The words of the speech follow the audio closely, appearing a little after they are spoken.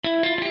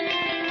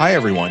Hi,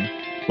 everyone.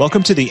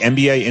 Welcome to the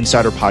MBA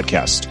Insider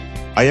Podcast.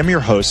 I am your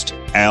host,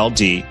 Al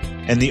D.,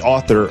 and the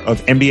author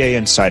of MBA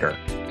Insider.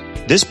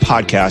 This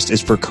podcast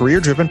is for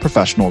career-driven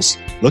professionals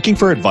looking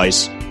for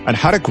advice on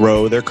how to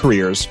grow their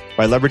careers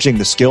by leveraging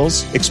the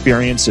skills,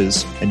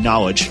 experiences, and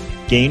knowledge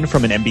gained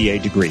from an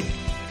MBA degree.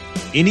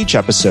 In each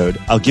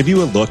episode, I'll give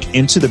you a look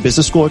into the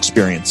business school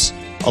experience,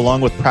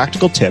 along with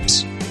practical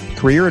tips,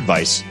 career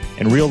advice,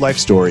 and real-life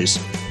stories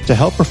to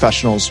help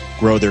professionals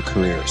grow their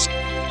careers.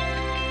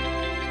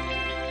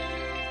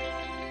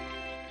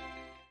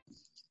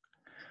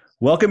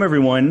 Welcome,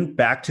 everyone,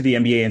 back to the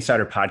MBA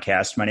Insider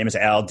Podcast. My name is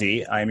Al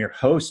D. I am your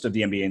host of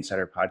the MBA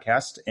Insider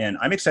Podcast, and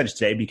I'm excited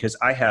today because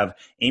I have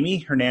Amy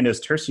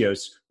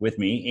Hernandez-Tercios with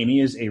me. Amy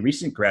is a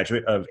recent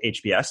graduate of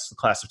HBS, the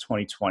class of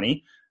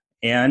 2020,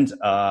 and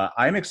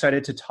I'm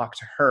excited to talk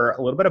to her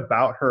a little bit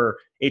about her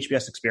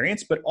HBS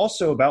experience, but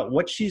also about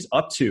what she's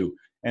up to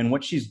and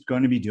what she's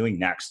going to be doing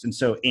next. And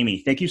so,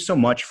 Amy, thank you so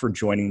much for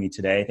joining me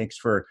today. Thanks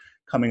for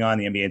coming on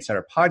the MBA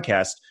Insider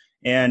Podcast.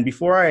 And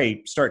before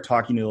I start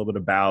talking to you a little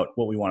bit about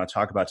what we want to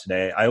talk about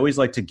today, I always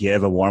like to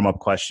give a warm-up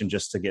question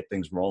just to get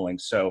things rolling.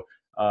 So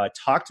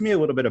talk to me a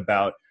little bit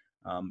about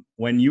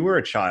when you were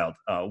a child,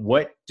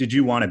 what did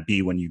you want to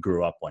be when you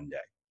grew up one day?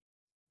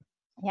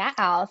 Yeah,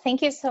 Al,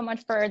 thank you so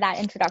much for that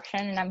introduction.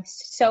 And I'm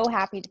so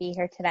happy to be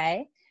here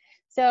today.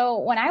 So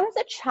when I was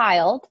a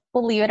child,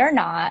 believe it or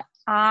not,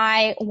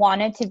 I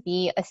wanted to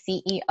be a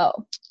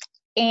CEO.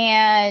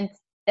 And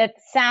it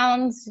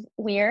sounds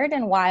weird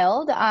and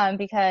wild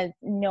because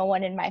no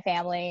one in my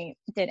family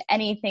did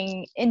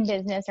anything in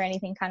business or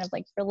anything kind of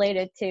like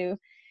related to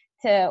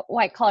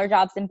white collar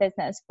jobs in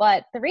business.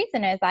 But the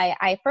reason is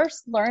I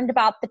first learned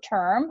about the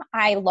term.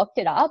 I looked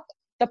it up.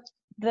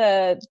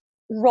 The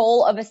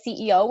role of a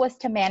CEO was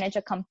to manage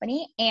a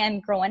company.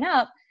 And growing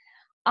up,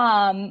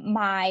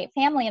 my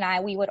family and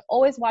I, we would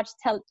always watch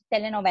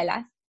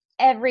telenovelas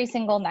every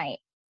single night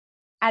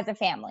as a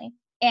family.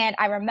 And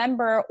I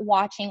remember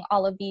watching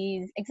all of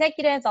these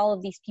executives, all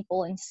of these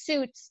people in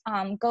suits,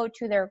 go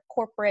to their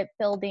corporate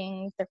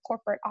buildings, their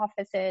corporate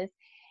offices.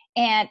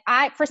 And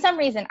for some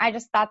reason, I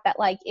just thought that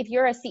like, if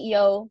you're a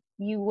CEO,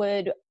 you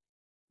would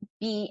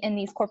be in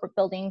these corporate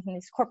buildings and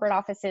these corporate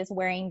offices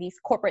wearing these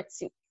corporate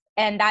suits.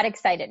 And that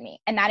excited me.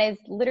 And that is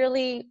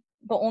literally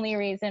the only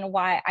reason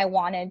why I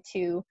wanted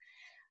to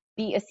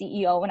be a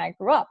CEO when I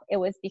grew up. It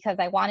was because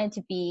I wanted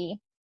to be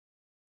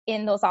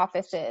in those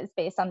offices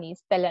based on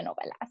these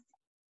telenovelas.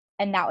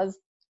 And that was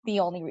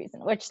the only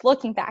reason, which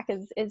looking back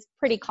is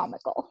pretty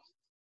comical.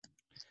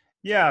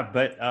 Yeah,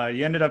 but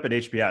you ended up at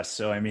HBS.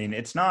 So, I mean,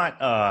 it's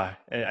not,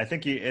 I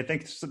think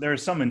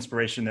there's some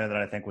inspiration there that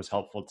I think was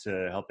helpful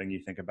to helping you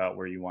think about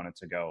where you wanted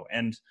to go.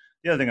 And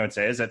the other thing I would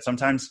say is that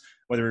sometimes,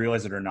 whether we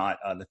realize it or not,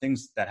 the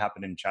things that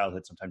happen in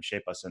childhood sometimes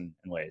shape us in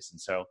ways.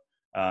 And so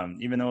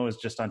even though it was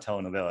just on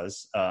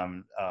telenovelas,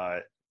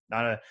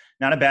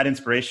 not a bad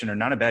inspiration or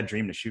not a bad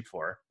dream to shoot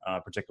for,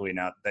 particularly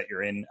now that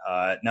you're in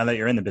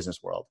the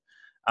business world.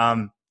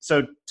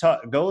 So go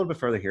a little bit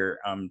further here.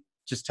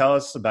 Just tell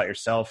us about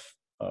yourself,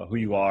 who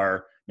you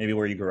are, maybe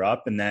where you grew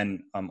up, and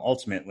then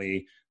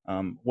ultimately,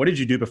 what did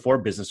you do before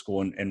business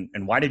school,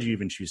 and why did you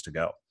even choose to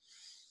go?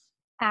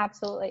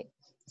 Absolutely.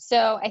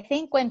 So I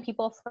think when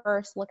people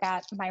first look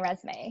at my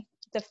resume,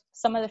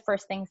 some of the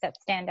first things that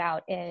stand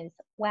out is,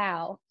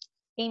 wow,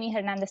 Amy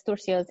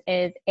Hernandez-Tercios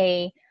is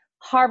a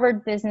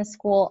Harvard Business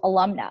School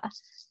alumna.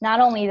 Not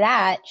only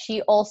that,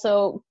 she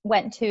also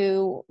went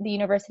to the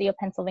University of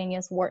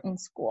Pennsylvania's Wharton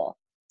School.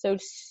 So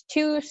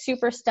two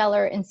super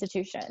stellar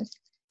institutions.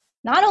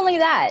 Not only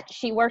that,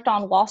 she worked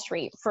on Wall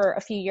Street for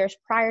a few years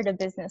prior to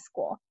business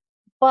school.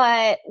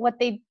 But what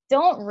they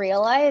don't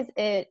realize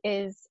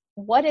is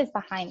what is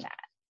behind that.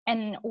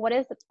 And what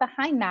is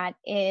behind that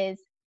is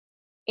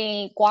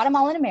a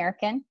Guatemalan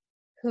American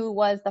who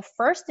was the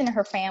first in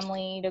her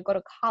family to go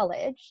to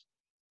college,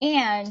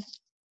 and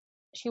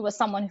she was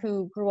someone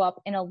who grew up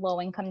in a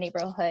low-income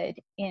neighborhood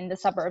in the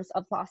suburbs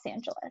of Los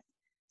Angeles.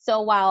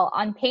 So while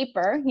on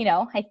paper,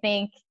 I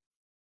think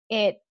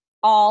it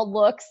all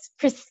looks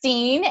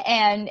pristine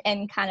and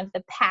kind of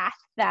the path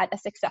that a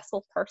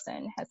successful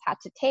person has had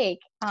to take,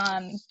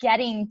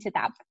 getting to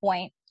that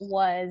point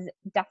was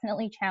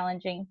definitely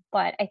challenging.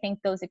 But I think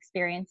those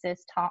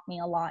experiences taught me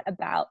a lot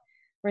about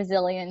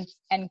resilience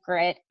and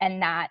grit,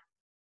 and that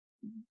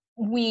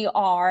we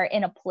are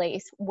in a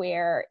place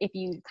where if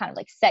you kind of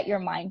like set your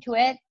mind to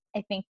it,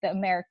 I think the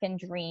American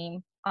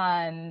dream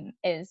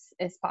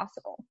is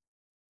possible.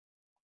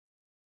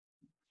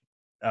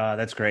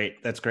 That's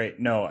great. That's great.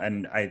 No,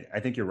 and I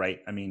think you're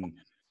right. I mean,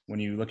 when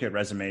you look at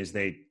resumes,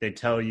 they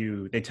tell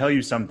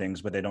you some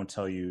things, but they don't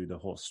tell you the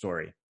whole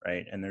story,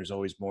 right? And there's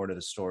always more to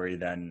the story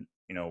than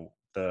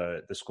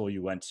the school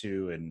you went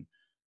to and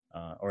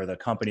or the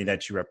company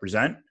that you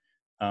represent.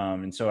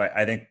 And so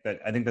I think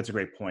that's a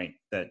great point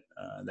that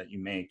you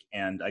make.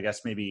 And I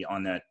guess maybe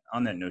on that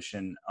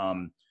notion,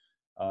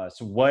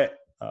 so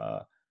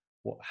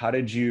how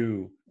did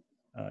you,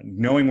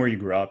 knowing where you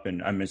grew up,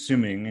 and I'm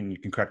assuming, and you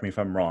can correct me if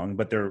I'm wrong,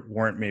 but there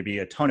weren't maybe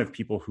a ton of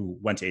people who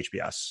went to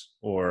HBS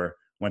or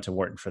went to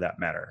Wharton for that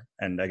matter.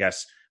 And I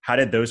guess, how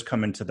did those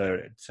come into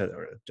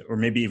or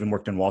maybe even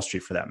worked in Wall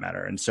Street for that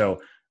matter? And so,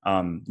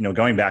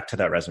 going back to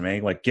that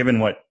resume, like given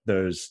what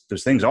those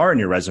things are in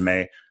your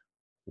resume,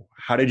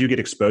 how did you get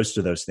exposed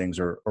to those things,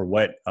 or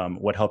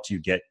what helped you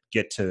get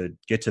to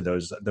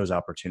those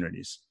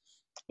opportunities?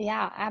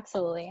 Yeah,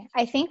 absolutely.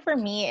 I think for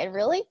me, it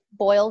really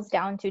boils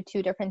down to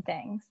two different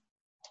things: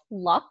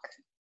 luck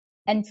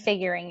and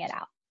figuring it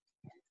out.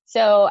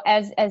 So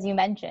as you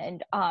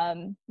mentioned,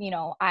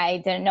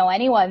 I didn't know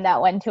anyone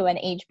that went to an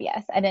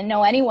HBS. I didn't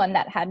know anyone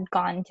that had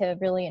gone to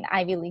really an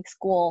Ivy League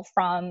school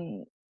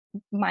from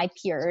my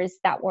peers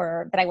that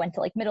I went to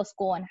like middle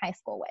school and high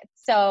school with.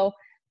 So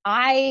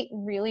I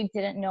really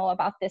didn't know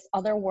about this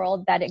other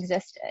world that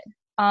existed.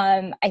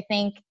 I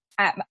think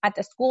at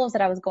the schools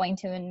that I was going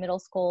to in middle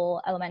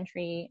school,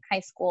 elementary,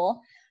 high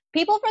school,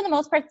 people for the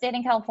most part stayed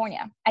in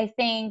California. I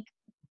think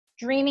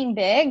dreaming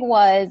big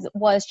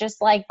was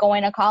just like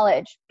going to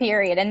college,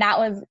 period. And that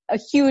was a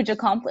huge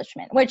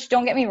accomplishment, which,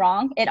 don't get me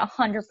wrong, it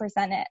 100%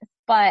 is.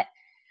 But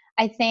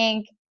I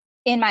think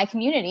in my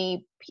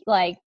community,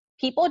 like,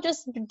 people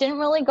just didn't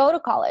really go to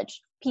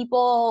college.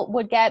 People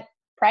would get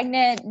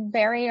pregnant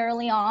very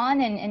early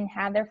on and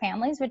have their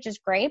families, which is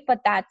great,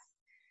 but that's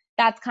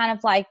kind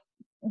of like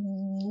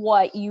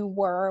what you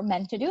were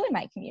meant to do in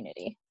my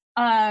community.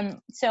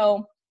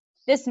 So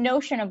this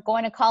notion of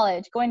going to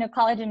college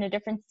in a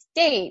different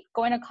state,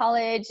 going to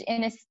college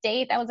in a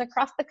state that was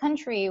across the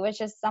country, was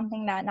just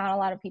something that not a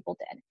lot of people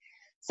did.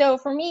 So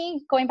for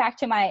me, going back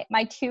to my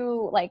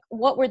two, like,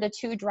 what were the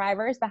two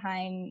drivers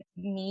behind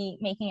me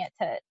making it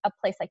to a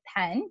place like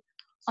Penn?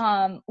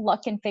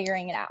 Luck and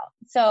figuring it out.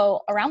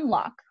 So around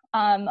luck,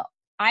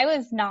 I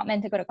was not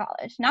meant to go to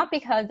college, not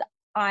because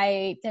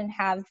I didn't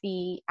have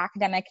the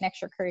academic and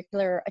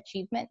extracurricular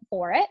achievement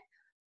for it.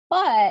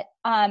 But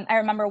I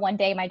remember one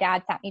day my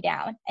dad sat me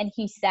down and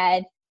he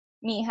said,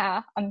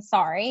 "Mija, I'm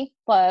sorry,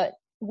 but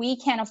we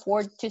can't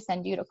afford to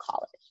send you to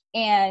college."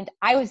 And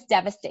I was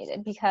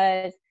devastated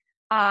because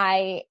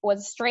I was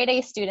a straight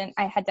A student.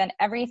 I had done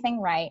everything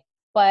right.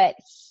 But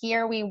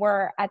here we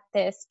were at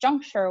this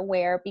juncture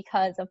where,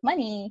 because of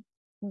money,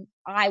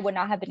 I would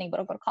not have been able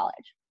to go to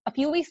college. A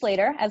few weeks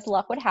later, as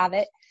luck would have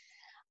it,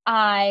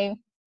 I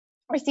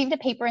received a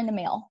paper in the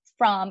mail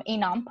from a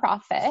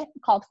nonprofit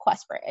called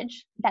QuestBridge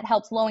that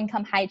helps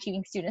low-income,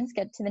 high-achieving students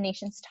get to the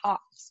nation's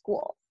top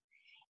schools.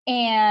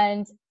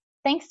 And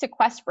thanks to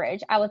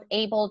QuestBridge, I was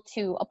able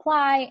to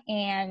apply,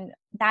 and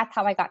that's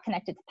how I got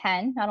connected to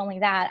Penn. Not only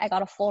that, I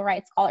got a full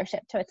ride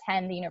scholarship to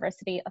attend the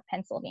University of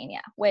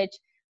Pennsylvania, which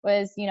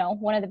was,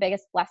 one of the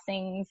biggest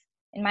blessings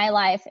in my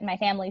life, in my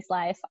family's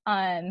life.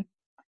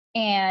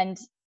 And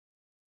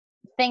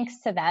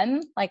thanks to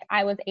them, like,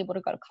 I was able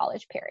to go to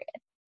college, period.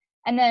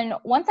 And then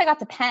once I got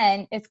to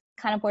Penn, it's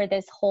kind of where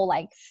this whole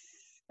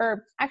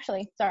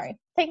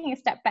taking a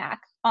step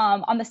back,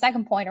 on the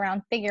second point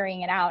around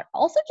figuring it out,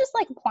 also just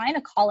like applying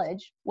to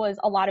college was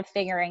a lot of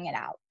figuring it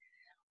out.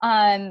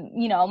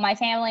 My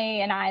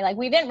family and I,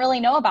 we didn't really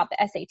know about the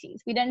SATs.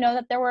 We didn't know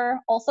that there were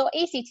also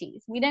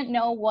ACTs. We didn't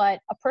know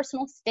what a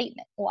personal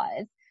statement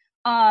was.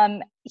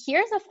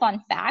 Here's a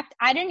fun fact.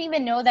 I didn't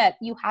even know that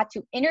you had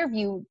to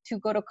interview to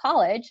go to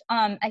college.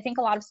 I think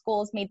a lot of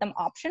schools made them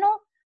optional.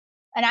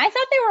 And I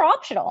thought they were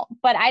optional,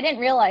 but I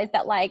didn't realize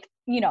that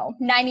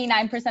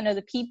 99% of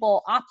the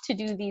people opt to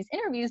do these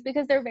interviews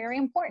because they're very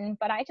important,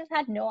 but I just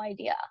had no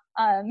idea.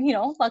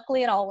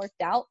 Luckily it all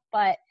worked out,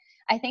 but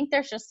I think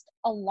there's just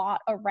a lot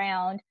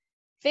around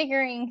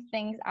figuring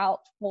things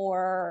out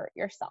for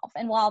yourself.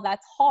 And while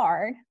that's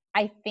hard,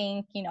 I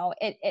think,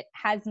 it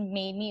has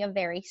made me a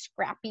very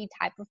scrappy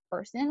type of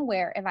person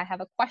where if I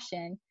have a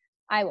question,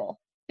 I will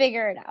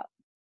figure it out.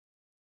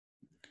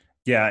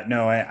 Yeah,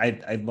 no,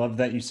 I love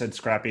that you said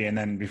scrappy, and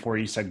then before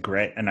you said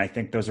grit. And I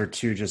think those are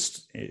two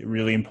just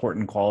really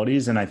important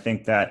qualities. And I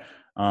think that,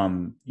 we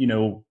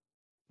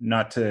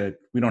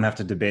don't have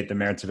to debate the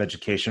merits of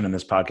education in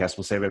this podcast.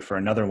 We'll save it for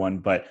another one.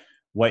 But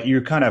what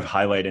you kind of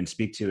highlight and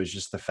speak to is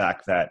just the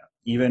fact that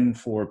even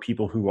for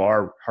people who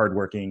are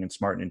hardworking and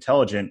smart and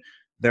intelligent,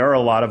 there are a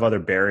lot of other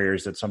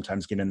barriers that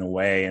sometimes get in the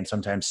way and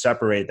sometimes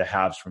separate the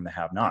haves from the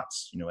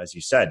have-nots. As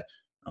you said,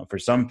 for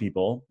some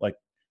people,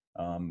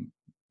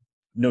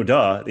 no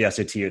duh, the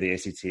SAT or the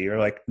ACT,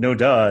 or no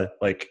duh,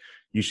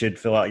 you should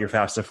fill out your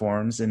FAFSA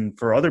forms. And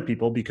for other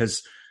people,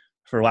 because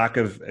for lack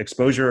of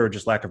exposure or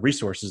just lack of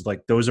resources,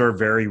 those are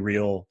very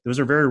real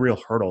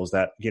hurdles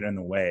that get in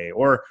the way,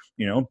 or,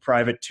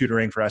 private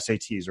tutoring for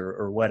SATs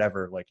or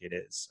whatever, it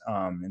is.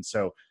 And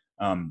so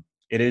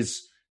it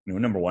is,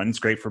 number one, it's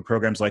great for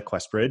programs like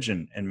QuestBridge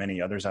and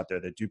many others out there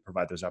that do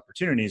provide those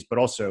opportunities, but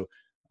also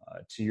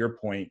to your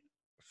point,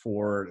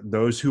 for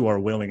those who are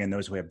willing and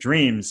those who have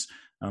dreams,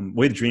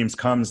 with dreams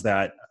comes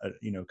that,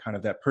 kind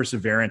of that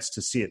perseverance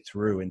to see it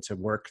through and to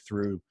work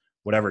through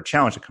whatever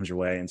challenge that comes your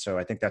way. And so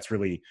I think that's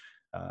really,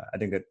 I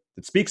think that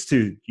it speaks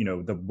to,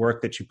 the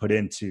work that you put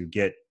in to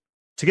get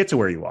to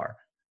where you are.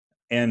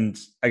 And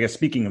I guess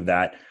speaking of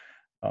that,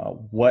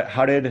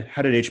 how did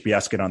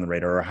HBS get on the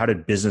radar, or how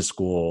did business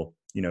school,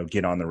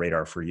 get on the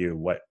radar for you?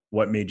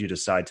 what made you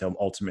decide to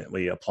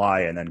ultimately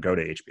apply and then go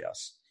to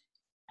HBS?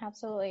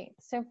 Absolutely.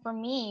 So for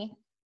me,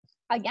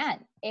 again,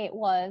 it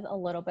was a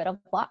little bit of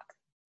luck.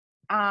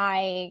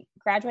 I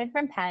graduated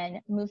from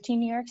Penn, moved to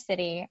New York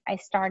City. I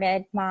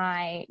started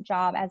my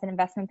job as an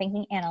investment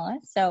banking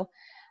analyst. So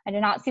I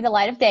did not see the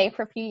light of day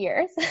for a few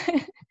years,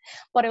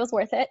 but it was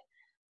worth it.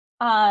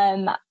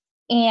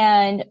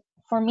 And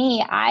for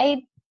me,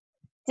 I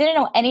didn't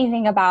know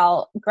anything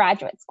about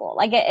graduate school.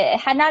 Like it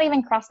had not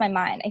even crossed my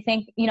mind. I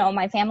think,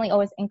 my family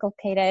always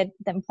inculcated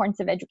the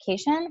importance of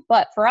education,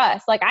 but for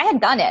us, like I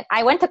had done it.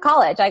 I went to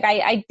college. Like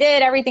I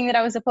did everything that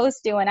I was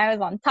supposed to, and I was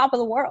on top of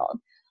the world.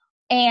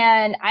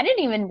 And I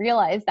didn't even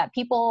realize that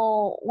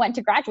people went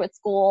to graduate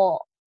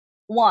school,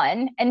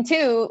 one, and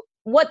two,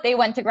 what they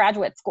went to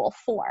graduate school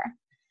for.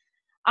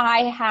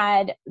 I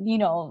had,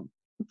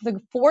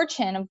 the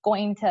fortune of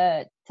going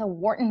to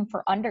Wharton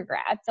for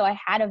undergrad. So I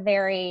had a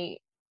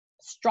very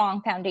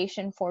strong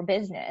foundation for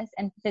business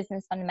and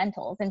business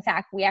fundamentals. In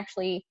fact, we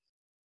actually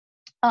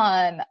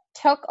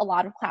took a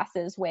lot of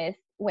classes with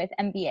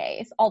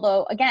MBAs.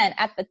 Although, again,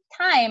 at the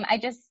time, I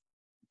just,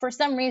 for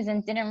some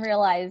reason, didn't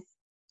realize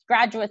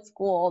graduate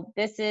school,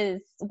 this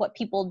is what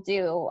people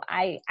do.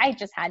 I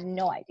just had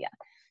no idea.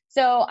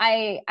 So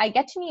I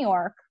get to New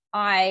York,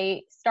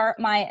 I start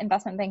my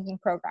investment banking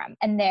program,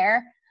 and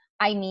there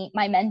I meet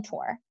my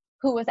mentor,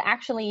 who was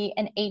actually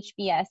an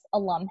HBS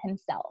alum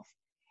himself.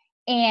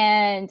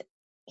 And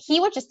he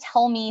would just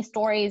tell me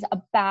stories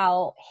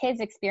about his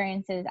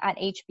experiences at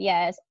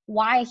HBS,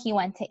 why he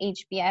went to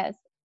HBS,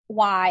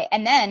 why.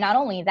 And then not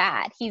only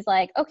that, he's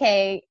like,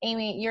 okay,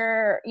 Amy,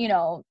 you're,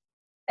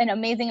 an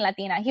amazing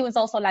Latina. He was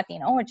also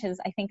Latino, which is,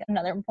 I think,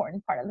 another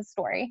important part of the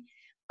story.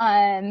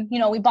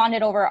 We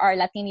bonded over our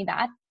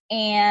Latinidad,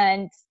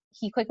 and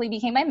he quickly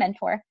became my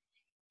mentor.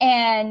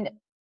 And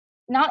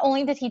not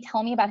only did he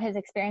tell me about his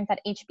experience at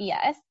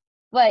HBS,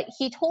 but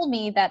he told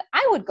me that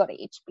I would go to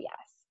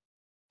HBS.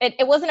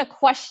 It wasn't a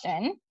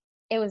question,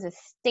 it was a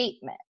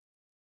statement.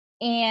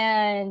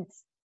 And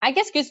I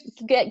guess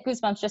get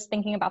goosebumps just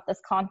thinking about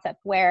this concept,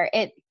 where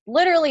it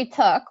literally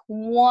took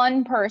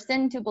one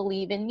person to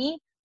believe in me,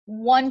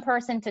 one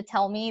person to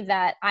tell me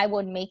that I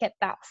would make it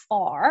that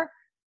far,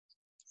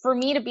 for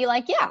me to be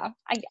like, yeah,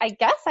 I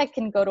guess I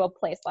can go to a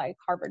place like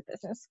Harvard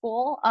Business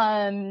School.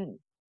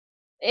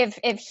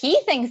 If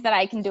he thinks that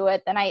I can do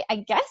it, then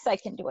I guess I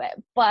can do it.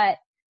 But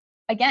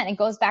again, it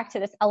goes back to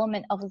this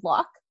element of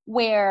luck,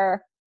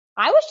 where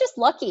I was just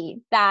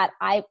lucky that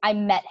I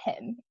met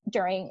him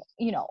during,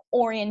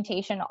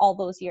 orientation all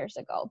those years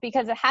ago.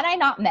 Because had I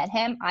not met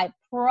him, I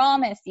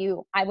promise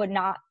you, I would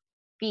not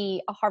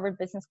be a Harvard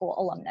Business School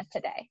alumna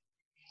today.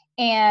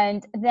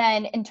 And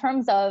then in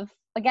terms of,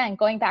 again,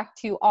 going back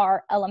to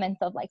our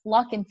elements of like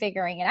luck and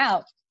figuring it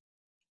out,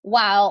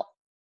 while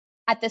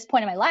at this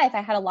point in my life,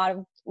 I had a lot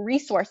of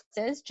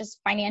resources just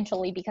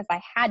financially, because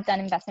I had done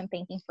investment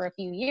banking for a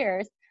few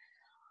years,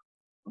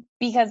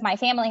 because my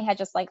family had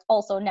just like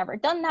also never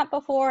done that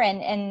before.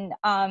 And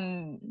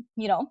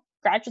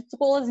graduate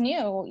school is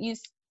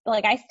new.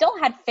 I still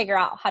had to figure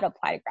out how to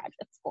apply to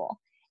graduate school.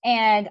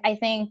 And I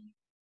think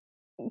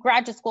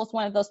graduate school is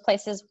one of those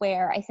places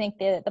where I think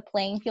the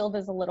playing field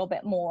is a little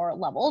bit more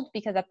leveled,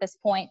 because at this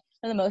point,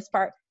 for the most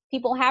part,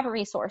 people have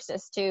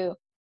resources to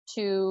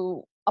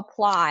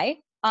apply.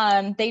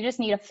 They just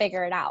need to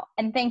figure it out.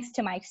 And thanks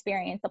to my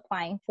experience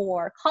applying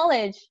for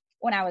college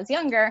when I was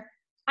younger,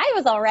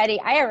 I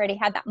already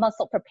had that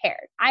muscle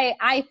prepared.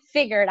 I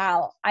figured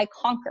out, I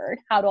conquered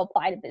how to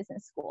apply to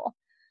business school.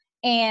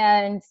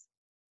 And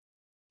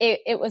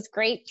it was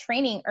great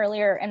training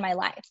earlier in my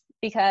life,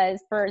 because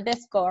for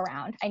this go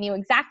around, I knew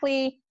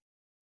exactly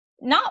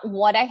not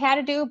what I had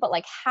to do, but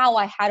like how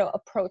I had to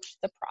approach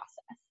the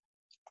process.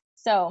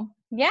 So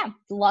yeah,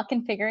 luck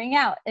and figuring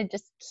out, it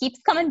just keeps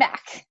coming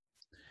back.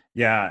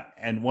 Yeah.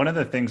 And one of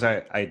the things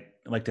I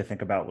like to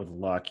think about with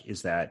luck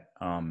is that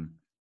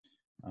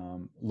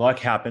luck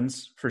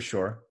happens for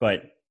sure,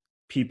 but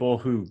people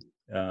who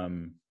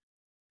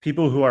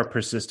are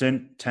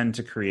persistent tend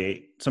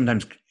to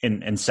sometimes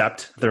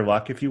incept their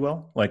luck, if you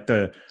will. Like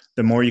the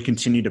more you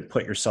continue to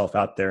put yourself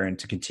out there and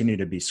to continue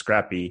to be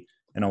scrappy,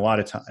 and a lot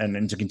of time,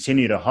 and to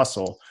continue to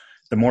hustle,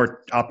 the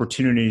more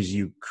opportunities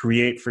you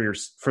create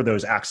for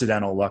those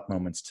accidental luck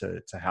moments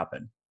to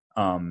happen.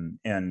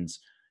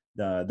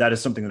 That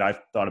is something that I've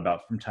thought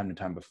about from time to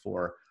time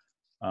before.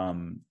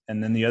 And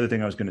then the other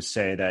thing I was going to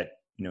say that,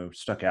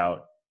 stuck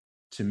out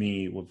to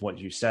me with what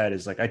you said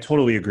is like, I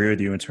totally agree with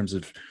you in terms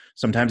of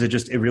sometimes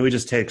it really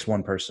just takes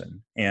one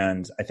person.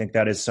 And I think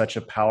that is such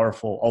a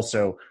powerful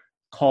also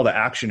call to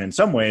action in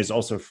some ways,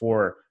 also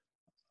for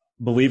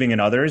believing in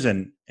others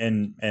and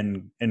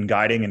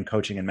guiding and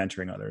coaching and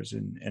mentoring others.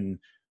 And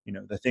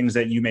the things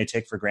that you may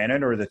take for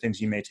granted, or the things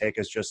you may take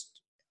as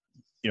just,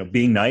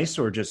 being nice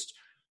or just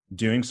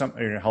doing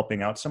something or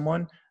helping out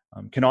someone,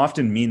 can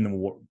often mean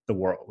the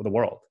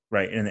world,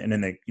 right? And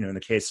in the in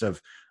the case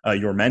of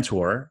your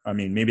mentor, I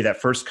mean, maybe that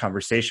first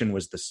conversation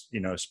was this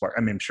spark.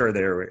 I mean, I'm sure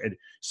there were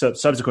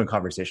subsequent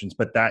conversations,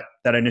 but that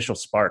initial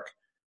spark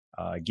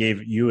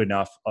gave you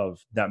enough of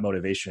that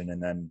motivation,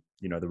 and then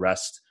the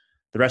rest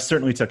the rest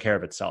certainly took care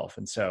of itself.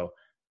 And so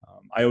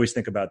I always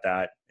think about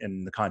that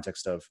in the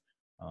context of,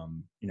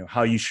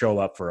 how you show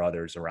up for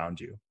others around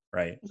you.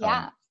 Right.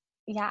 Yeah.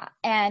 Yeah.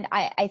 And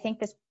I think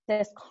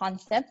this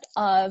concept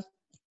of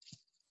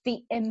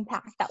the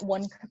impact that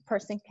one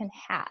person can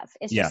have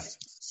is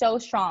just so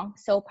strong,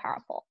 so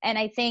powerful. And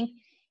I think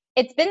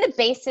it's been the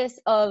basis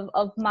of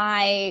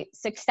my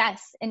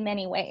success in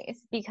many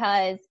ways,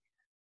 because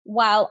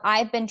while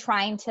I've been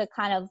trying to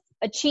kind of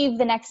achieve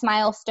the next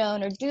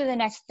milestone or do the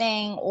next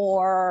thing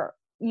or,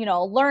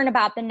 learn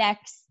about the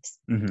next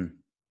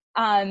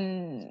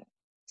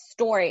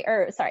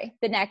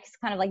the next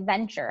kind of like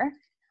venture,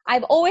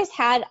 I've always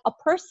had a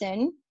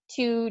person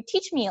to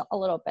teach me a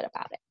little bit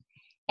about it.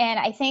 And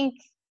I think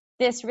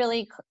this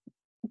really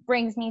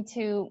brings me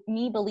to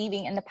me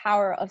believing in the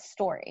power of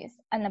stories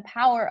and the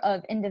power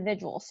of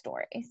individual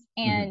stories.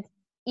 And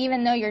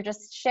even though you're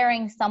just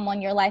sharing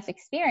someone your life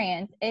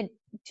experience, it,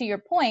 to your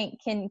point,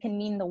 can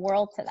mean the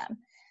world to them.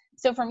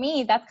 So for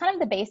me, that's kind of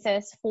the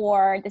basis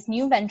for this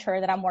new venture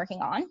that I'm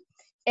working on.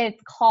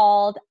 It's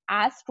called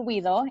Haz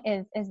Ruido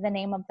is the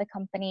name of the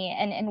company.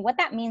 And what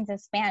that means in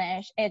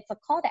Spanish, it's a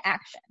call to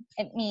action.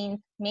 It means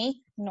make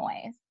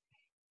noise.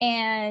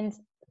 And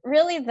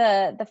really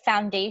the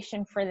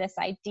foundation for this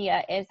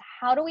idea is,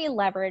 how do we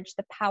leverage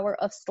the power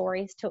of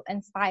stories to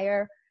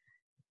inspire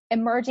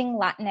emerging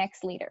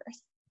Latinx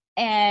leaders?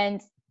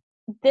 And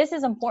this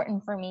is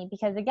important for me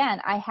because,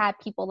 again, I had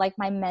people like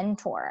my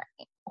mentor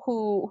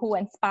who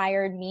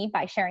inspired me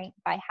by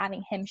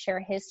having him share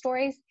his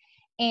stories.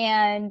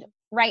 And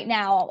right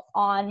now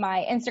on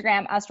my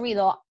Instagram, Haz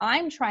Ruido,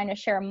 I'm trying to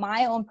share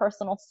my own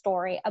personal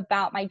story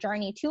about my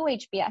journey to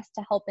HBS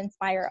to help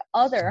inspire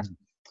other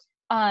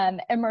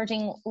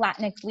emerging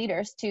Latinx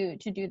leaders to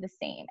do the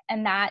same.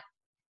 And that,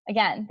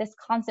 again, this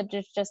concept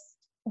is just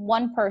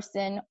one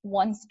person,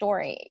 one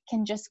story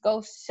can just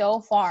go so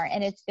far.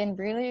 And it's been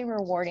really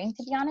rewarding,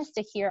 to be honest,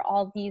 to hear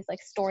all these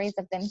like stories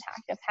of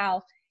impact of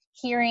how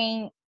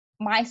hearing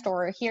my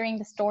story, hearing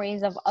the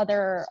stories of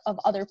other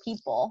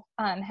people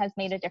has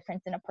made a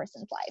difference in a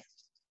person's life.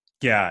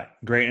 Yeah,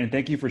 great. And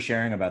thank you for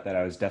sharing about that.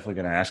 I was definitely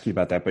going to ask you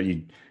about that, but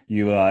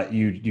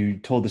you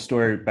told the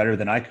story better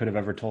than I could have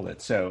ever told it.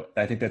 So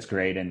I think that's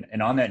great.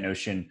 And on that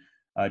notion,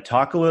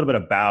 talk a little bit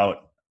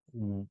about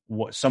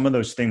what some of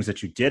those things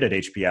that you did at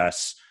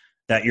HBS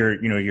that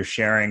you're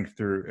sharing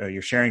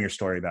your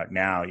story about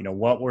now.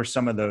 What were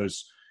some of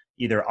those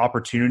either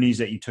opportunities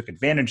that you took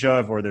advantage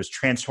of, or those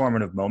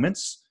transformative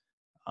moments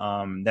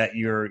that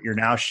you're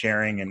now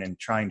sharing and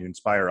trying to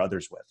inspire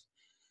others with?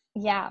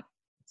 Yeah.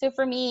 So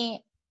for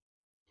me,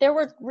 there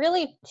were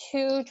really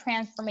two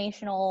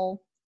transformational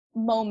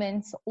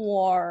moments,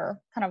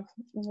 or kind of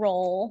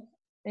role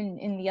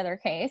in the other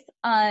case,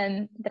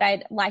 that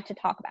I'd like to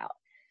talk about.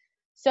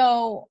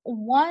 So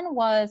one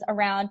was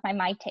around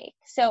my Take.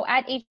 So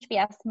at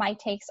HBS, My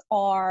Takes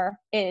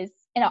is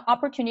an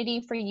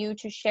opportunity for you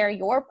to share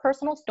your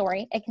personal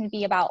story. It can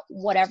be about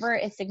whatever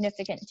is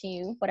significant to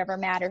you, whatever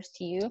matters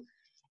to you.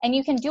 And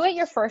you can do it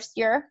your first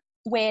year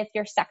with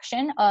your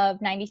section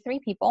of 93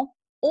 people,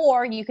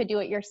 or you could do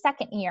it your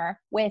second year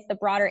with the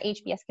broader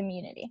HBS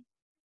community.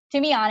 To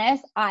be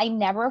honest, I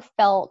never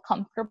felt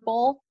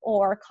comfortable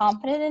or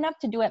confident enough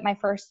to do it my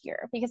first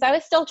year because I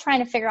was still trying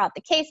to figure out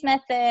the case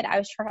method. I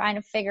was trying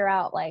to figure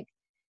out like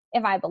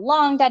if I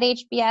belonged at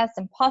HBS.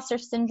 Imposter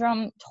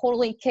syndrome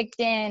totally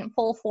kicked in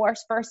full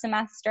force first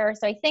semester.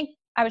 So I think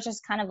I was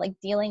just kind of like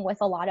dealing with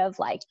a lot of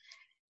like,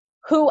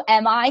 who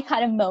am I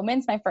kind of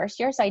moments my first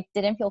year. So I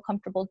didn't feel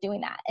comfortable doing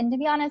that. And to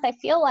be honest, I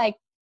feel like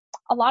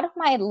a lot of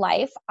my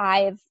life,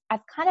 I've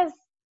kind of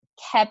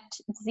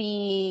kept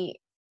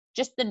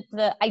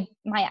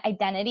my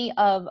identity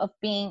of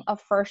being a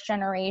first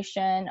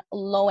generation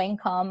low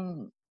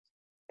income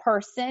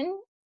person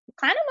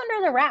kind of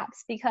under the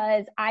wraps,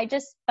 because I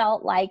just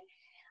felt like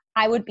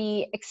I would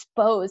be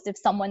exposed if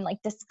someone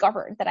like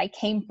discovered that I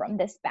came from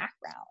this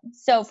background.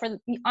 So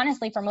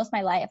honestly, for most of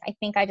my life, I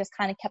think I just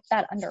kind of kept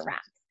that under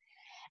wraps.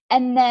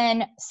 And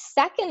then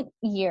second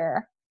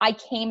year, I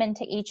came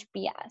into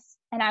HBS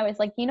and I was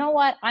like, you know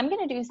what? I'm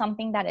going to do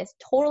something that is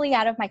totally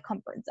out of my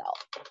comfort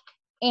zone.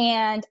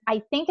 And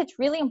I think it's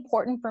really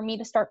important for me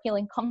to start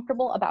feeling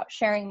comfortable about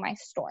sharing my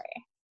story.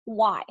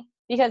 Why?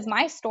 Because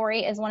my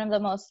story is one of the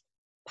most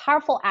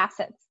powerful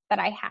assets that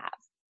I have.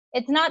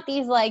 It's not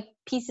these like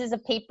pieces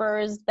of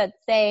papers that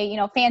say,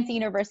 fancy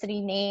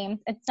university names.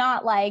 It's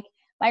not like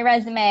my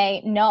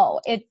resume. No,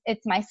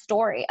 it's my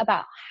story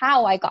about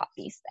how I got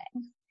these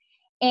things.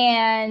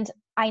 And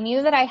I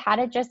knew that I had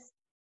to just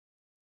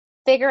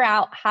figure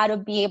out how to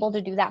be able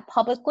to do that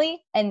publicly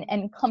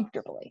and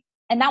comfortably.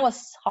 And that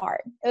was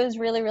hard. It was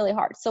really, really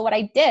hard. So what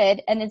I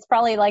did, and it's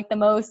probably like the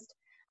most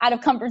out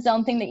of comfort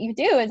zone thing that you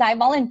do, is I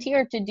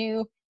volunteered to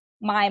do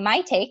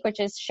my take, which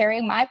is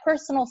sharing my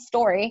personal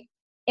story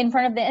in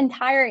front of the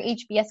entire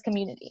HBS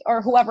community,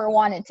 or whoever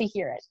wanted to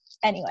hear it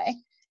anyway.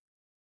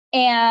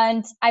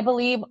 And I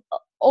believe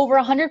over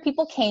 100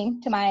 people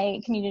came to my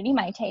community,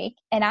 My Take.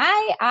 And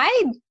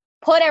I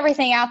put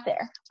everything out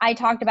there. I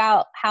talked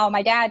about how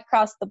my dad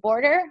crossed the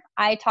border.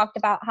 I talked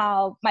about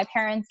how my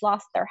parents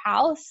lost their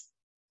house.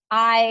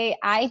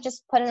 I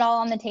just put it all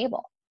on the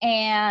table.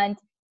 And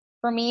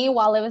for me,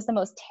 while it was the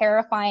most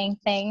terrifying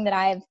thing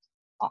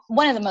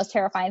one of the most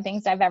terrifying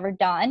things I've ever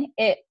done,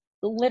 it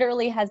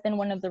literally has been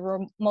one of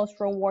the most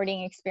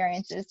rewarding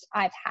experiences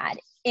I've had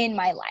in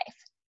my life,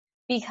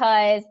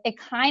 because it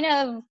kind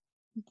of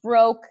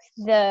broke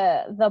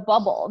the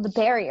bubble, the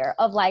barrier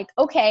of like,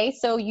 okay,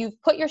 so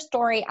you've put your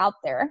story out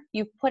there,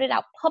 you've put it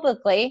out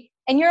publicly,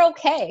 and you're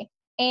okay.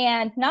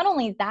 And not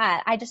only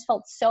that, I just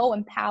felt so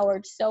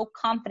empowered, so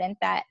confident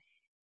that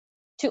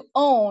to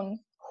own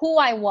who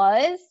I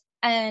was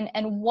and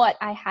what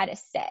I had to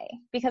say.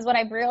 Because what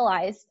I've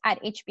realized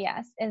at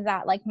HBS is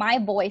that like my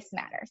voice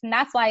matters. And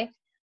that's why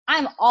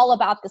I'm all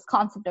about this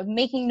concept of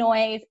making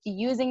noise,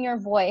 using your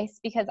voice,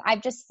 because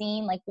I've just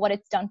seen like what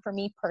it's done for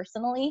me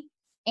personally.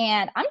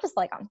 And I'm just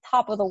like on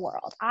top of the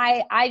world.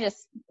 I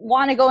just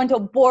want to go into a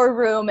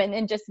boardroom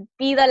and just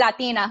be the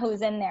Latina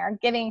who's in there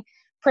giving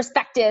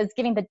perspectives,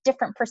 giving the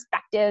different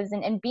perspectives,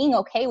 and being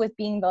okay with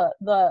being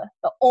the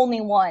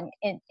only one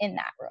in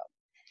that room.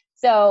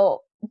 So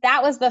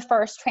that was the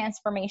first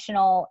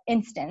transformational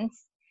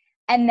instance.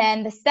 And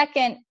then the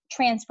second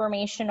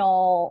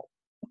transformational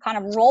kind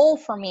of role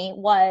for me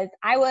was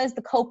I was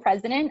the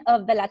co-president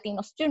of the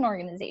Latino Student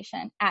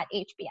Organization at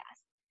HBS.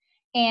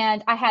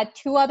 And I had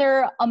two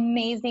other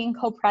amazing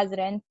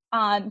co-presidents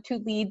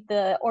to lead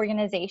the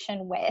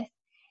organization with.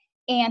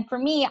 And for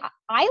me,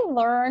 I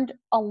learned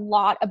a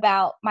lot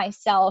about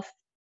myself,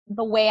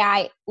 the way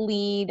I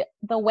lead,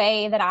 the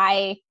way that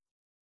I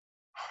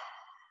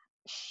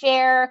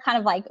share kind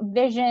of like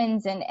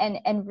visions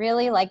and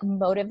really like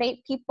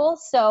motivate people.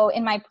 So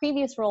in my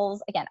previous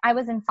roles, again, I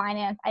was in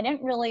finance. I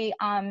didn't really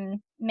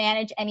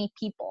manage any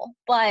people,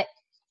 but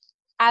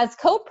as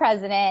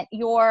co-president,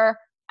 you're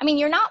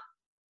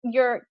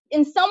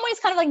in some ways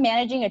kind of like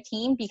managing a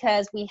team,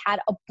 because we had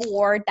a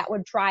board that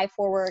would drive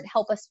forward,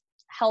 help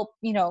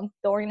the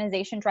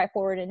organization drive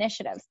forward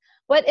initiatives.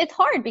 But it's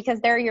hard because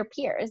they're your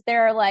peers.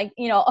 They're like,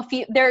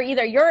 they're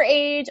either your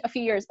age, a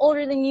few years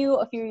older than you,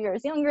 a few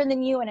years younger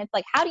than you. And it's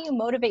like, how do you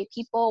motivate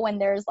people when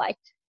there's like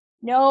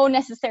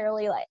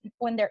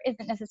when there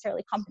isn't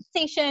necessarily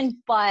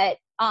compensation, but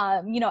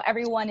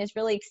everyone is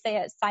really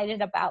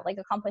excited about like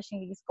accomplishing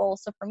these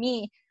goals. So for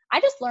me, I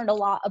just learned a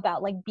lot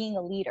about like being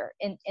a leader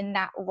in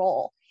that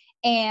role.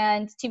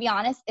 And to be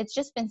honest, it's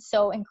just been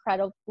so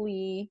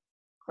incredibly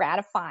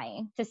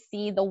gratifying to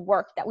see the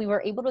work that we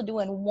were able to do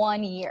in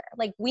 1 year.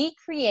 Like we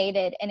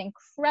created an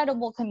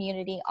incredible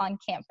community on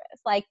campus.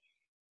 Like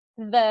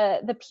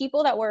the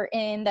people that were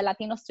in the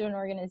Latino Student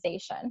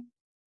Organization,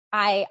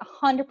 I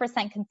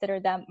 100% consider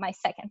them my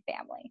second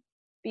family,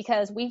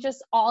 because we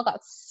just all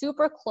got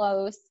super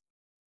close.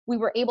 We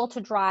were able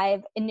to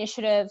drive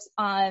initiatives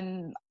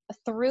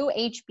through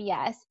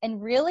HBS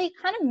and really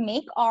kind of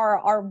make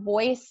our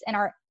voice and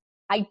our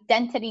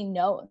identity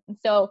known.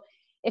 So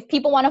if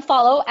people want to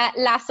follow at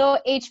Lasso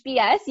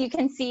HBS, you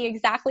can see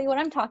exactly what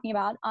I'm talking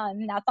about.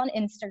 That's on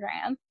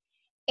Instagram.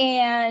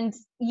 And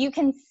you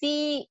can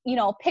see,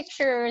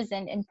 pictures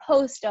and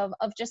posts of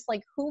just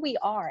like who we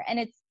are. And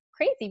it's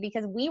crazy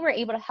because we were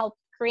able to help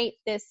create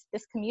this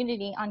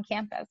community on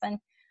campus. And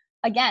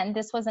again,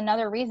 this was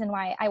another reason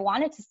why I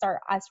wanted to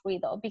start Haz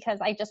Ruido, because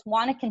I just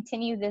want to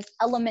continue this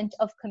element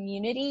of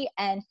community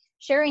and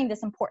sharing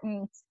this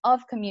importance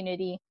of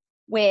community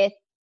with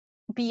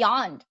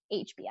beyond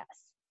HBS.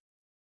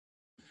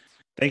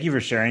 Thank you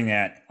for sharing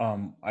that.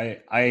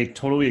 I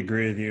totally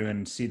agree with you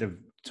and see the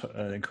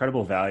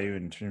incredible value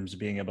in terms of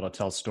being able to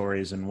tell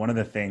stories. And one of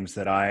the things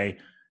that I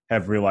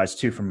have realized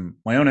too from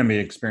my own MBA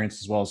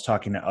experience, as well as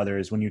talking to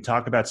others, when you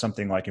talk about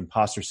something like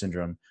imposter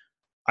syndrome,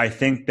 I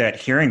think that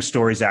hearing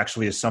stories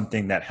actually is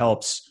something that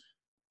helps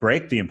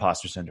break the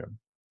imposter syndrome,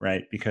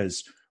 right?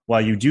 Because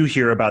while you do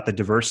hear about the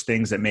diverse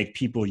things that make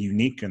people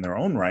unique in their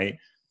own right,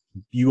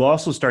 you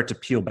also start to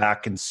peel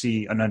back and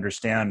see and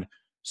understand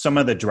some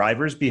of the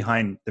drivers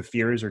behind the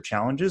fears or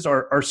challenges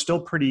are still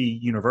pretty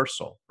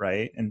universal,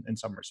 right? In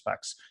some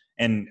respects.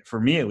 And for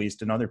me, at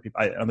least, and other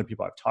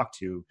people I've talked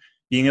to,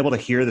 being able to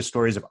hear the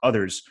stories of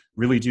others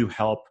really do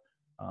help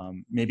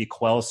maybe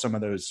quell some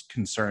of those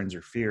concerns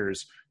or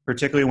fears,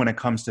 particularly when it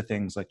comes to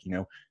things like,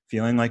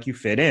 feeling like you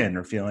fit in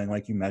or feeling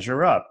like you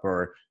measure up,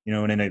 or,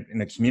 in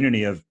a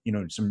community of,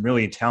 some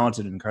really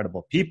talented,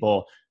 incredible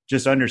people,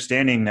 just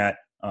understanding that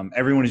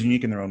everyone is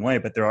unique in their own way,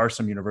 but there are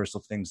some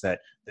universal things that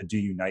do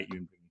unite you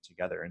and bring you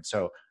together. And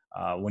so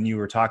when you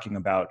were talking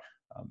about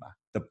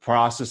the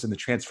process and the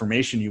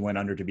transformation you went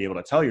under to be able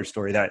to tell your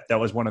story, that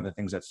was one of the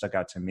things that stuck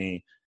out to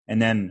me.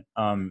 And then,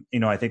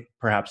 I think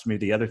perhaps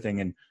maybe the other thing,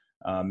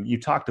 and you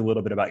talked a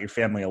little bit about your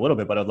family a little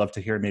bit, but I'd love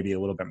to hear maybe a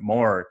little bit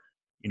more,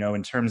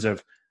 in terms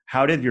of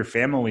how did your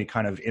family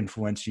kind of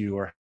influence you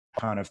or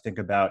kind of think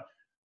about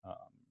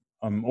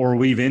or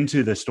weave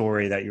into the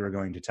story that you were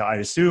going to tell? I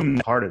assume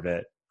part of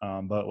it,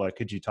 but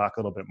could you talk a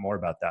little bit more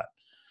about that?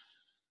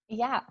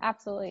 Yeah,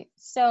 absolutely.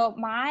 So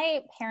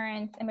my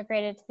parents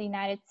immigrated to the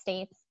United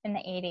States in the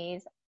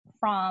 80s.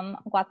 from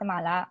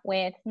Guatemala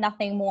with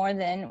nothing more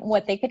than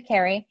what they could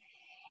carry.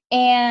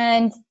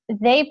 And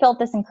they built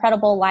this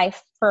incredible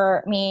life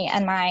for me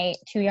and my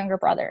two younger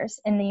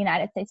brothers in the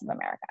United States of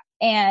America.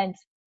 And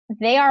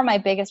they are my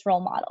biggest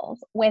role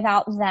models.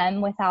 Without them,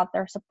 without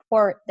their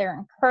support, their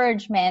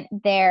encouragement,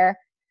 their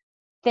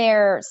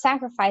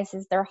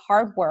sacrifices, their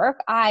hard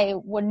work, I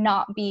would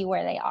not be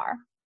where they are.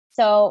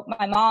 So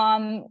my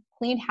mom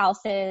cleaned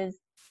houses.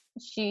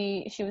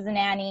 She was a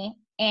nanny.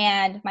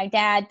 And my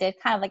dad did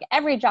kind of like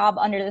every job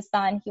under the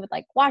sun. He would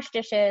like wash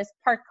dishes,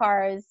 park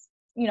cars,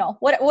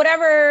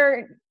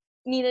 whatever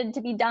needed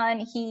to be done.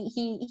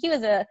 He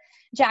was a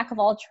jack of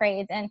all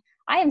trades. And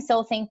I am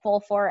so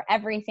thankful for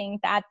everything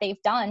that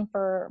they've done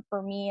for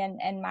me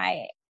and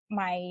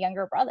my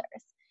younger brothers.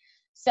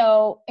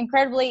 So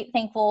incredibly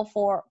thankful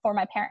for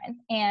my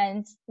parents.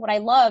 And what I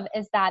love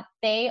is that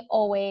they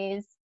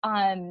always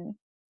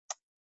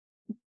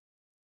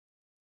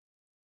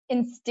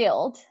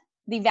instilled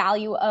the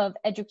value of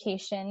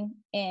education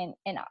in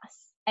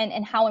us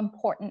and how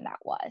important that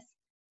was.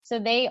 So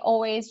they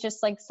always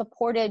just like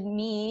supported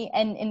me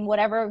and in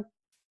whatever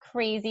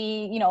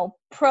crazy,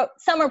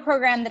 summer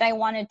program that I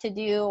wanted to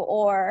do,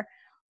 or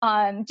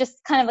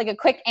just kind of like a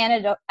quick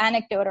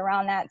anecdote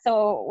around that.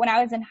 So when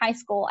I was in high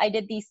school, I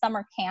did these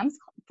summer camps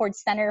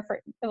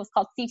it was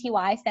called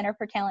CTY, Center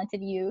for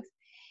Talented Youth.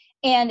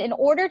 And in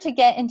order to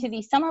get into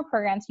these summer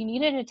programs, you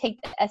needed to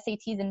take the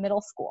SATs in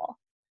middle school.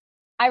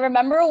 I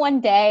remember one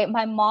day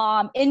my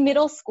mom in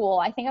middle school,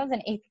 I think I was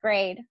in 8th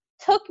grade,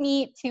 took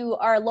me to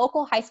our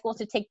local high school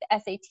to take the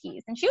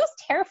SATs. And she was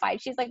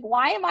terrified. She's like,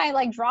 why am I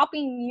like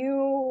dropping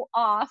you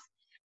off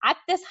at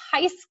this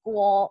high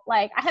school?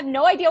 Like, I have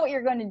no idea what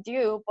you're going to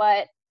do,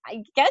 but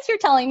I guess you're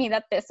telling me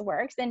that this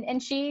works.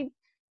 And she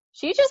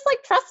just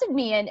like trusted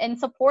me and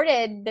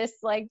supported this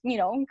like,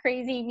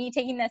 crazy me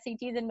taking the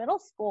SATs in middle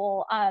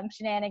school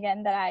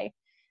shenanigan that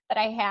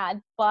I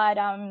had. But,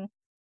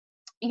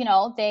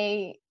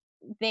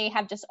 they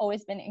have just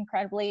always been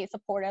incredibly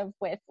supportive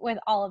with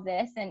all of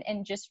this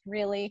and just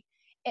really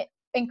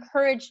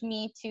encouraged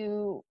me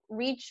to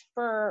reach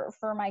for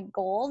my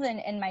goals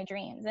and my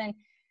dreams. And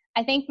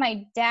I think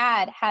my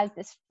dad has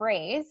this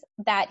phrase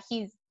that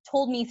he's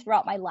told me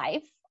throughout my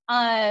life.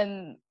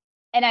 And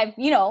I've,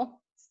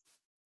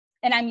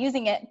 and I'm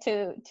using it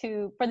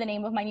to for the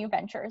name of my new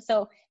venture.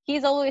 So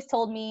he's always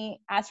told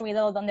me, haz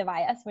ruido donde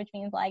vayas, which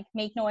means like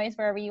make noise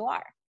wherever you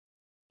are.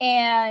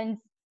 And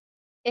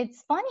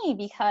it's funny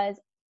because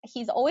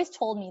he's always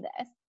told me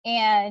this,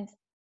 and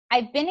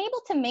I've been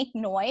able to make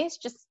noise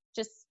just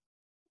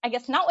I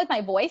guess not with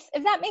my voice,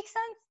 if that makes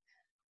sense.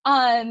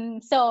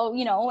 So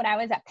when I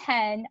was at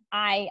Penn,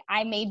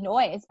 I made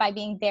noise by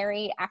being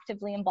very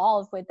actively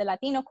involved with the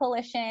Latino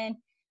Coalition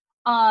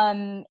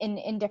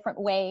in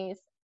different ways.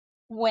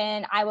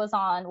 When I was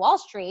on Wall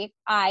Street,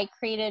 I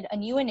created a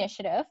new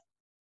initiative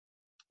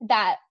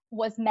that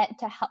was meant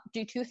to help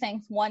do two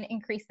things. One,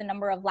 increase the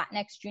number of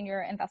Latinx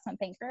junior investment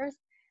bankers,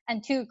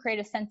 and two, create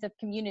a sense of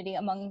community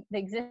among the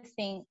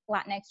existing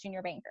Latinx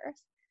junior bankers.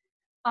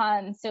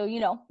 So,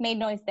 made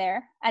noise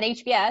there. At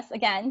HBS,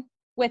 again,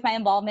 with my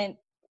involvement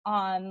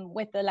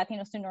with the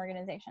Latino Student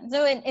Organization.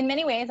 So in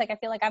many ways, like I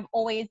feel like I've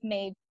always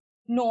made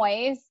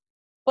noise,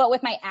 but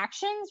with my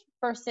actions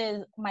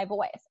versus my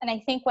voice. And I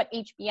think what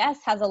HBS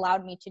has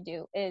allowed me to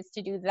do is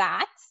to do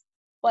that,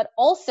 but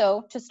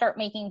also to start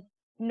making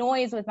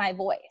noise with my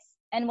voice.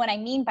 And what I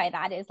mean by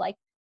that is like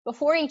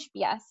before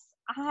HBS,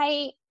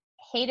 I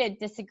hated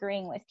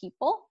disagreeing with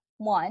people,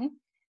 one,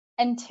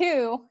 and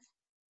two,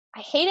 I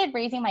hated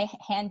raising my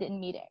hand in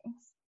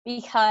meetings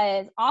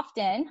because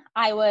often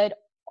I would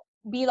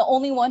be the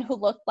only one who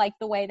looked like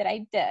the way that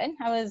I did.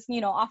 I was,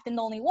 often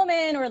the only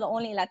woman or the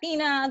only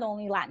Latina, the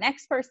only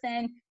Latinx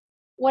person,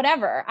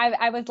 whatever.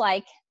 I was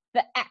like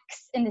the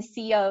X in the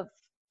sea of,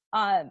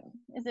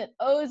 is it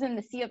O's in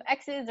the sea of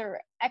X's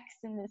or X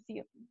in the sea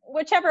of,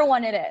 whichever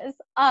one it is.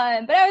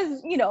 But I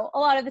was, a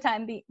lot of the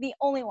time the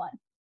only one.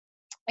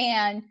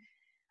 And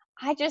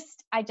I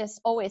just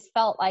always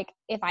felt like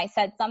if I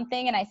said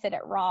something and I said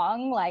it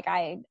wrong, like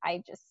I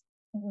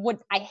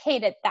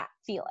hated that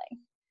feeling.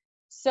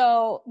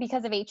 So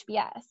because of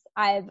HBS,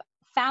 I've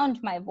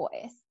found my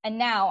voice, and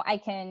now I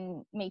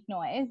can make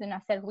noise and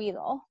hacer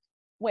ruido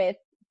with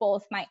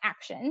both my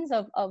actions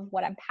of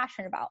what I'm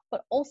passionate about,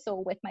 but also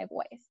with my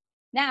voice.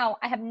 Now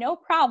I have no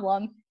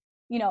problem,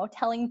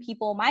 telling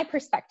people my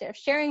perspective,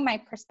 sharing my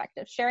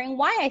perspective, sharing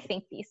why I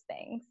think these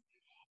things.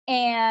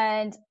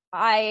 And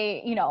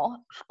I,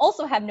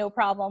 also have no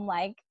problem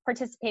like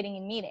participating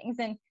in meetings.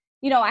 And,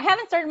 I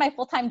haven't started my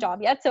full-time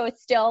job yet. So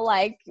it's still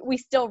like, we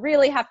still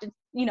really have to,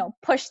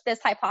 push this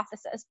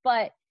hypothesis.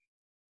 But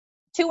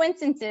two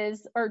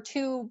instances or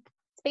two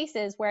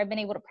spaces where I've been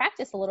able to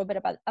practice a little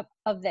bit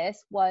of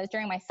this was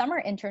during my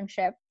summer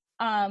internship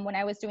when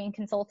I was doing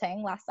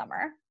consulting last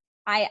summer.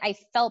 I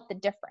felt the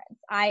difference.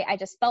 I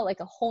just felt like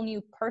a whole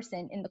new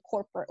person in the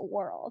corporate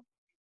world.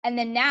 And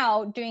then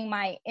now doing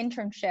my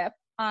internship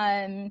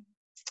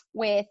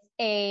with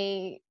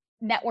a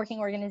networking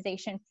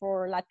organization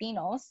for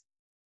Latinos,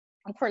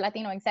 for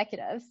Latino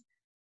executives,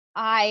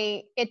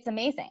 it's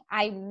amazing.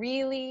 I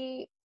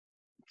really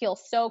feel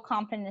so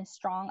confident and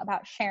strong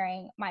about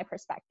sharing my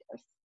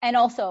perspectives, and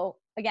also,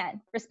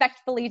 again,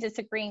 respectfully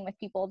disagreeing with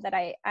people that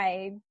I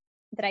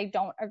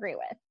don't agree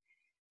with.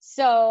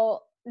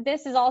 So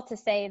this is all to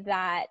say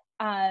that,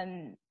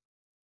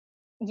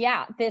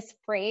 this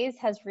phrase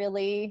has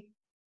really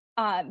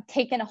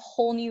taken a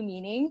whole new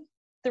meaning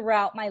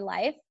throughout my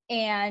life,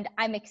 and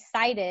I'm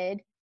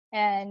excited.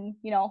 And,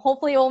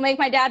 hopefully it will make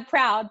my dad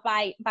proud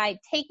by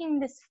taking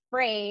this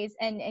phrase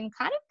and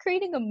kind of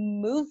creating a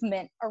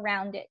movement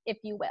around it, if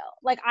you will.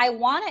 Like, I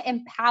want to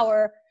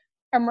empower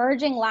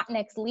emerging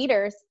Latinx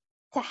leaders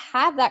to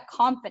have that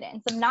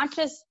confidence of not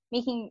just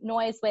making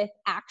noise with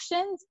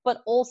actions,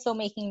 but also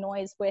making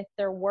noise with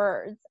their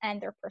words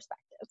and their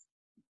perspectives.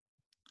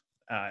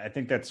 I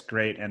think that's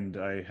great. And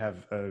I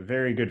have a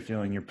very good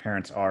feeling your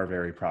parents are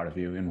very proud of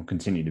you and will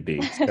continue to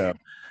be. So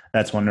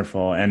that's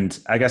wonderful. And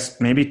I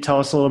guess maybe tell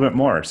us a little bit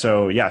more.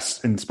 So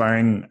yes,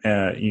 inspiring,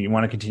 you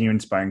want to continue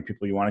inspiring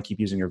people. You want to keep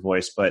using your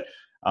voice, but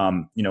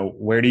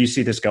where do you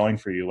see this going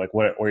for you? Like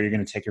where are you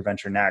going to take your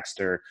venture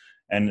next?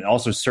 And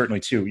also certainly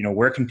too,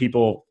 where can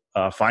people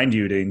find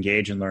you to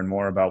engage and learn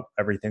more about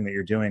everything that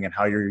you're doing and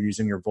how you're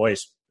using your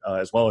voice,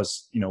 as well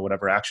as,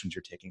 whatever actions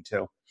you're taking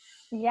too?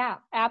 Yeah,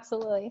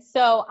 absolutely.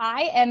 So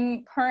I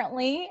am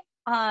currently,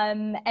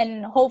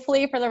 and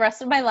hopefully for the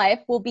rest of my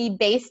life, will be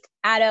based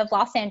out of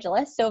Los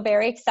Angeles. So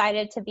very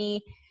excited to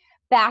be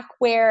back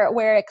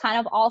where it kind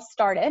of all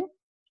started.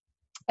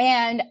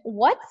 And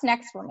what's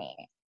next for me?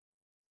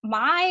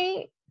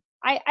 I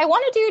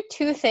want to do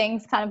two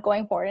things kind of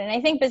going forward. And I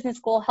think business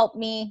school helped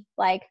me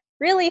like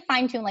really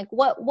fine tune, like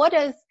what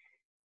does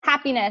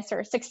happiness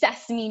or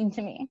success mean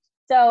to me?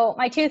 So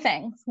my two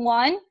things: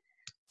 one,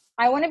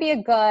 I want to be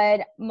a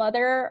good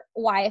mother,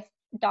 wife,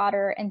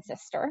 daughter, and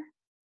sister,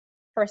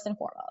 first and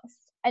foremost.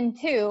 And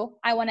two,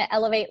 I want to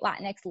elevate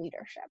Latinx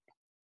leadership.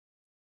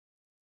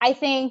 I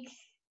think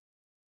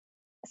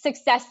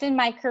success in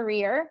my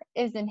career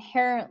is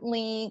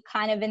inherently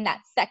kind of in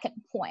that second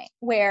point,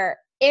 where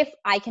if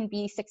I can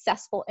be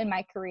successful in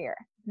my career,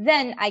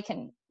 then I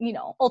can,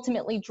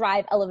 ultimately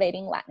drive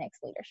elevating Latinx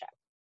leadership.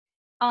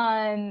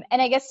 And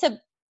I guess to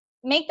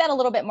make that a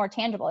little bit more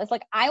tangible, it's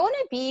like, I want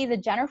to be the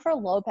Jennifer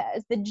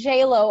Lopez, the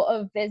J-Lo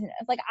of business.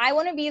 Like, I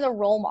want to be the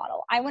role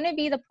model. I want to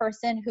be the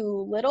person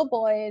who little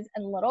boys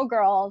and little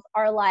girls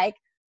are like,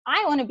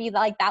 I want to be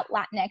like that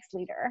Latinx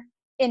leader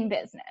in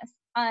business.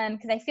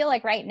 Because I feel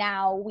like right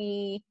now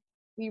we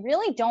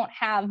really don't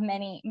have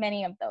many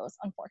of those,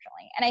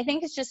 unfortunately. And I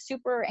think it's just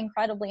super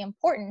incredibly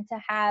important to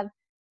have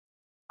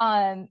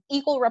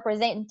equal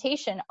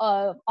representation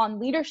on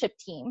leadership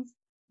teams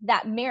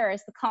that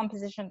mirrors the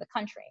composition of the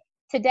country.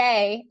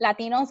 Today,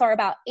 Latinos are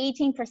about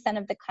 18%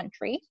 of the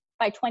country.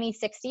 By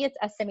 2060, it's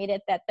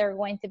estimated that they're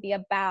going to be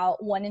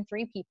about 1 in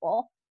 3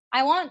 people.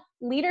 I want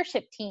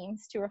leadership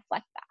teams to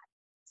reflect that.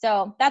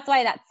 So that's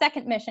why that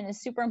second mission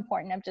is super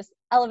important, of just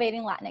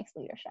elevating Latinx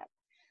leadership.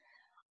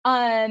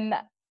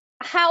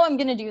 How I'm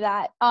going to do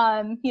that,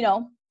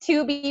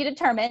 to be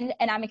determined.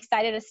 And I'm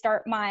excited to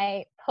start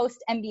my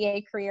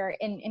post-MBA career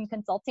in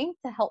consulting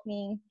to help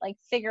me like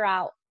figure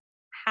out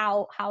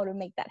how to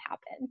make that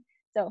happen.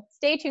 So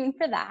stay tuned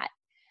for that.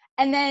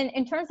 And then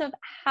in terms of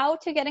how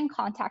to get in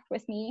contact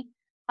with me,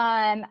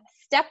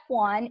 step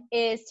 1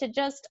 is to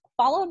just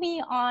follow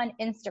me on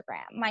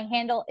Instagram. My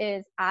handle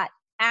is at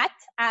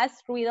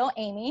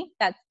 @AzRuidoAmy.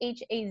 That's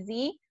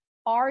HAZRUIDO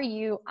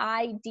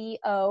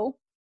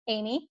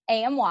Amy,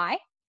 AMY.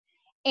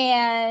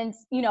 And,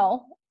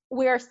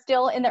 we're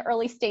still in the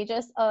early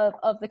stages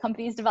of the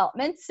company's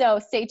development. So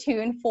stay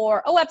tuned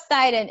for a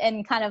website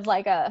and kind of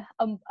like a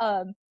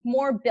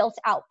more built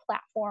out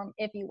platform,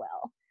 if you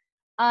will.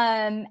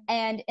 And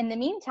in the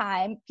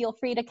meantime, feel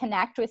free to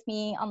connect with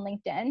me on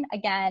LinkedIn.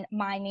 Again,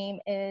 my name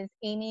is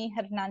Amy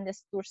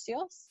Hernandez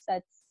Turcios.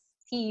 That's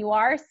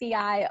Turcios,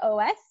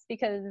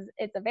 because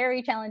it's a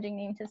very challenging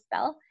name to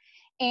spell.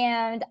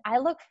 And I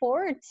look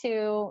forward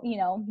to,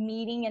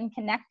 meeting and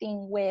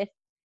connecting with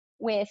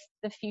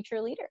the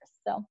future leaders.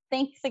 So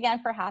thanks again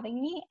for having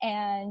me.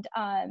 And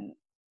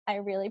I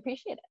really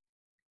appreciate it.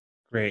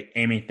 Great.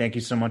 Amy, thank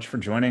you so much for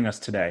joining us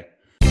today.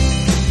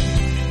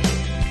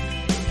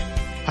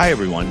 Hi,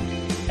 everyone.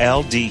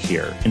 LD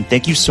here, and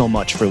thank you so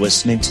much for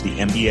listening to the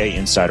MBA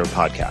Insider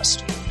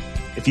Podcast.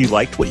 If you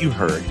liked what you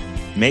heard,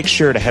 make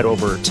sure to head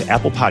over to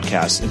Apple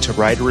Podcasts and to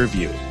write a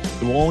review.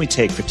 It will only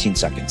take 15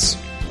 seconds.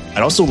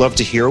 I'd also love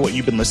to hear what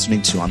you've been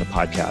listening to on the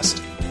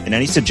podcast and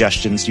any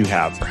suggestions you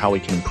have for how we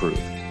can improve.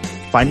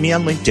 Find me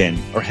on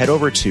LinkedIn or head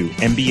over to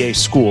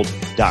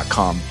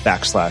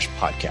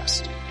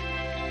mbaschooled.com/podcast.